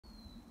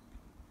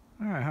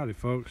Alright, howdy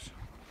folks.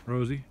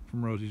 Rosie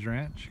from Rosie's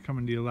Ranch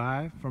coming to you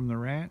live from the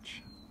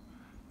ranch.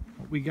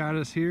 What we got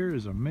us here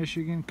is a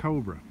Michigan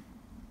Cobra,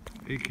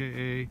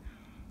 aka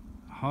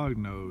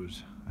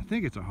hognose. I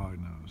think it's a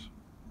hognose.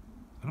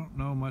 I don't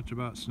know much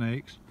about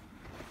snakes.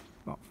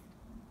 About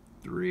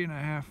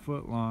 3.5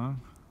 foot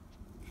long,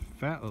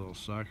 fat little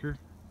sucker.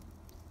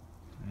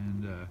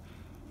 And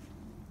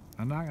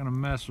I'm not gonna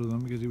mess with him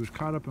because he was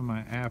caught up in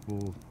my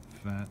apple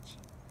fence.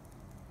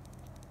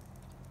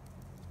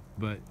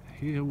 But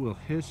he will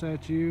hiss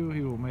at you,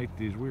 he will make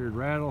these weird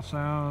rattle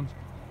sounds,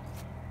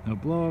 he'll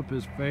blow up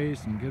his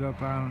face and get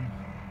up on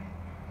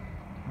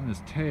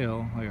his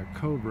tail like a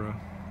cobra,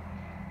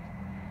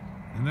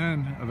 and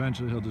then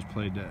eventually he'll just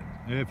play dead,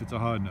 if it's a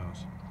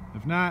hognose.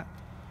 If not,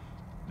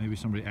 maybe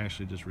somebody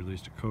actually just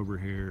released a cobra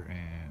here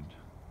and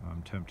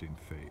I'm tempting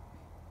fate.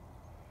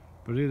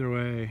 But either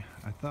way,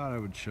 I thought I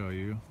would show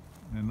you,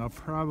 and I'll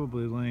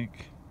probably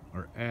link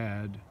or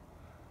add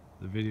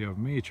the video of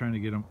me trying to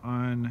get him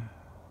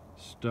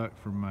unstuck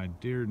from my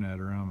deer net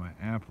around my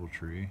apple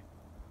tree.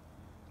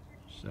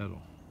 So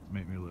that'll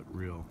make me look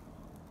real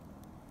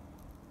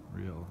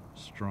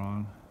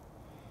strong.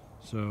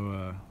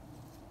 So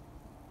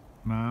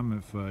Mom,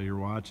 if you're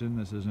watching,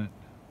 this isn't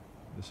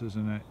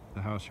at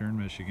the house here in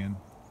Michigan,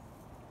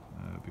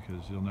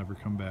 because you'll never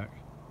come back.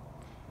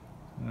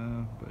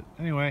 But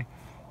anyway,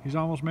 he's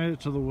almost made it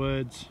to the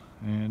woods,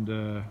 and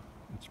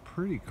it's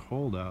pretty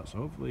cold out, so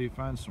hopefully he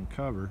finds some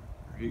cover,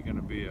 or he's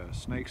gonna be a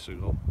snake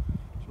signal.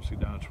 Supposed to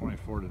be down to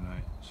 24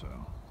 tonight. So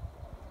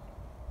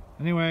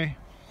anyway,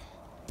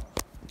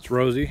 it's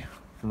Rosie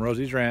from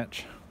Rosie's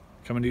Ranch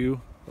coming to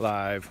you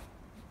live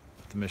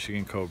with the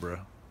Michigan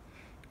Cobra,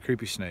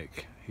 creepy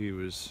snake. He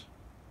was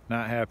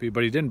not happy,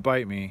 but he didn't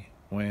bite me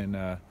when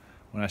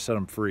I set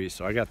him free,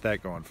 so I got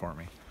that going for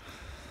me.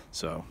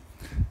 So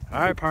all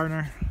right,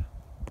 partner,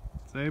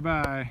 say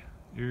bye.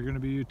 You're gonna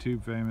be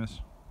YouTube famous.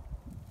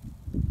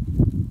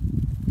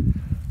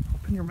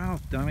 Open your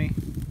mouth, dummy.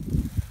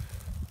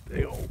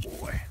 Big old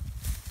boy.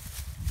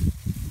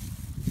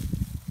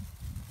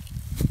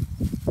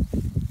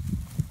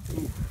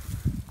 Ooh,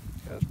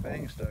 got his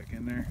fang stuck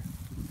in there.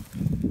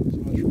 So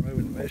much for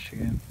moving to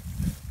Michigan,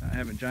 not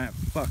having giant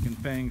fucking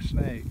fang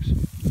snakes.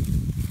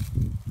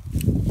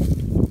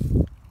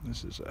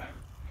 This is I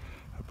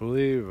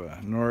believe a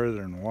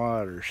northern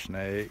water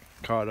snake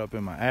caught up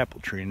in my apple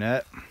tree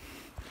net.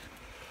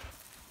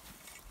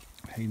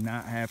 He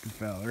not happy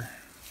feller.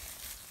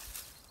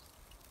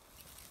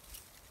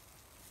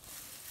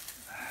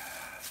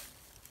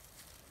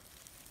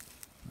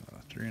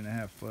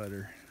 3.5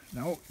 footer.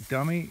 No,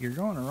 dummy, you're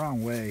going the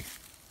wrong way.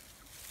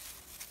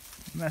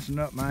 You're messing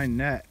up my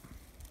net.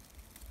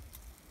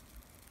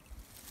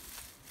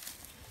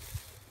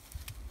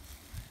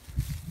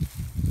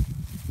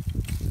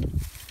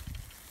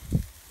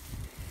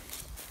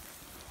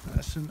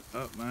 Messing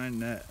up my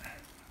net.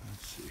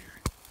 Let's see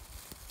here.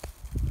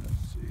 Let's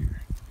see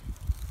here.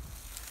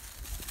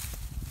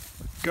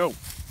 Let's go.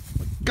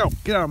 Let's go.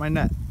 Get out of my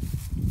net.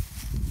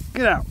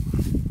 Get out.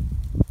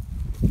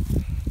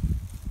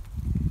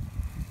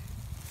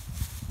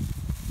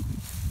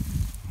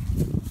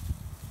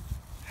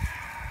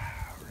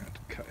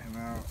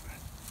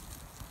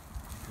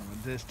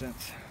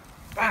 Distance.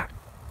 Ah!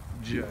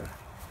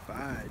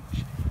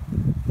 Fudge.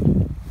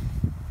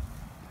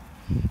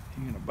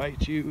 He's gonna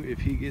bite you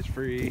if he gets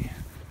free.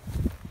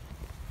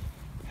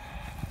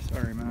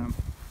 Sorry, Mom.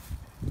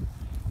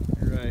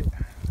 You're right.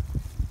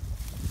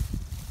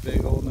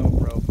 Big old no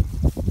rope.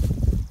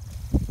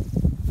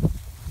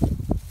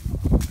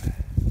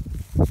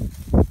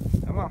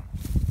 Come on.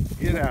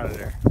 Get out of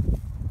there.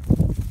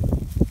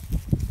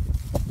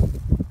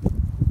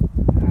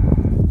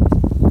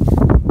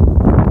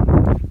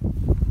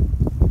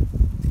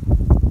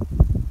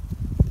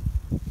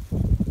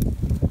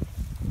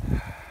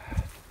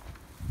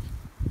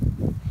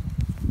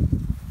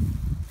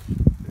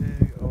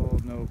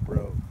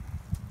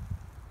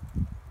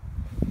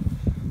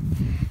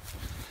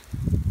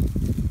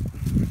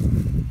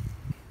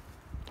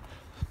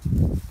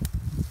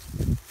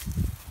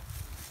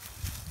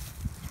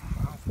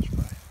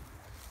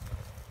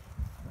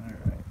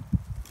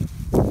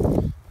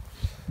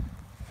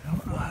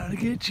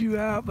 Get you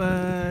out,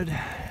 bud.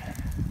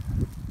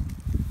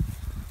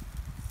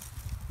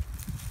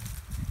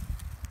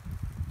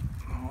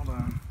 Hold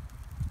on.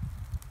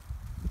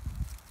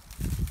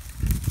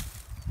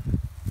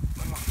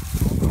 Come on,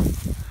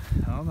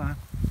 hold on.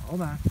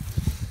 Hold on.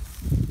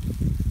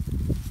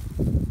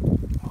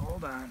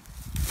 Hold on.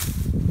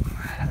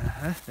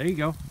 There you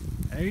go.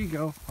 There you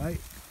go.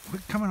 Wait,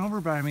 quit coming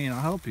over by me and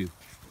I'll help you.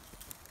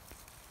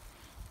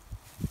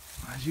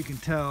 As you can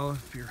tell,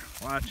 if you're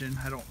watching,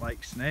 I don't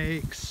like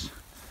snakes.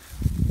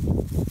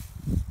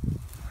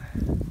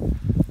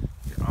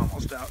 You're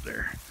almost out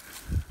there.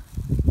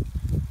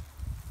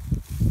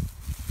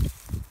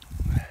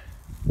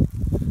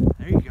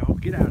 There you go.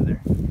 Get out of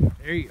there.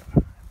 There you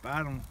go.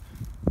 Bottom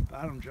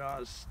jaw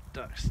is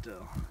stuck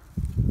still.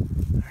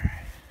 All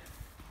right.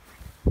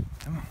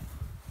 Come on.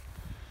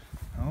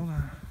 Hold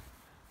on.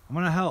 I'm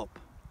gonna help.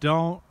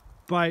 Don't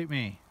bite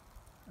me.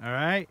 All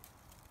right?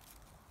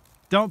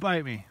 Don't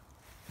bite me.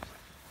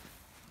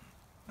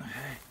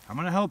 I'm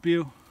gonna help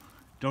you.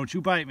 Don't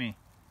you bite me.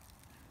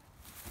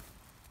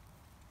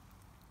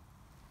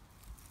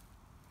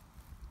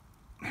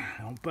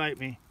 Don't bite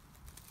me.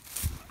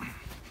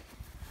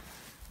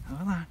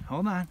 Hold on,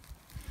 hold on.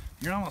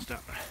 You're almost done.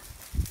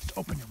 Just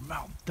open your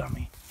mouth,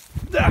 dummy.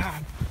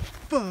 Ah,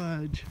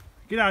 fudge.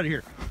 Get out of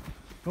here.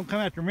 Don't come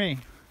after me.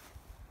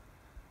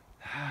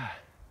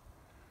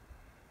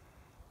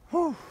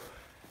 Whew.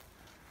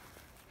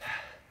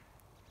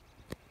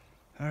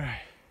 All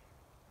right.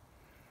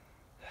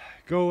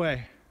 Go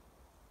away.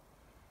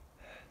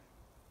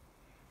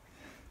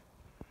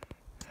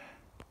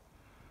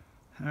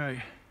 All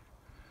right.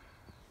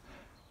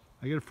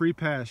 I get a free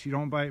pass. You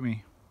don't bite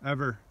me.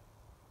 Ever.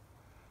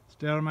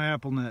 Stay out of my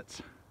apple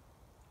nets.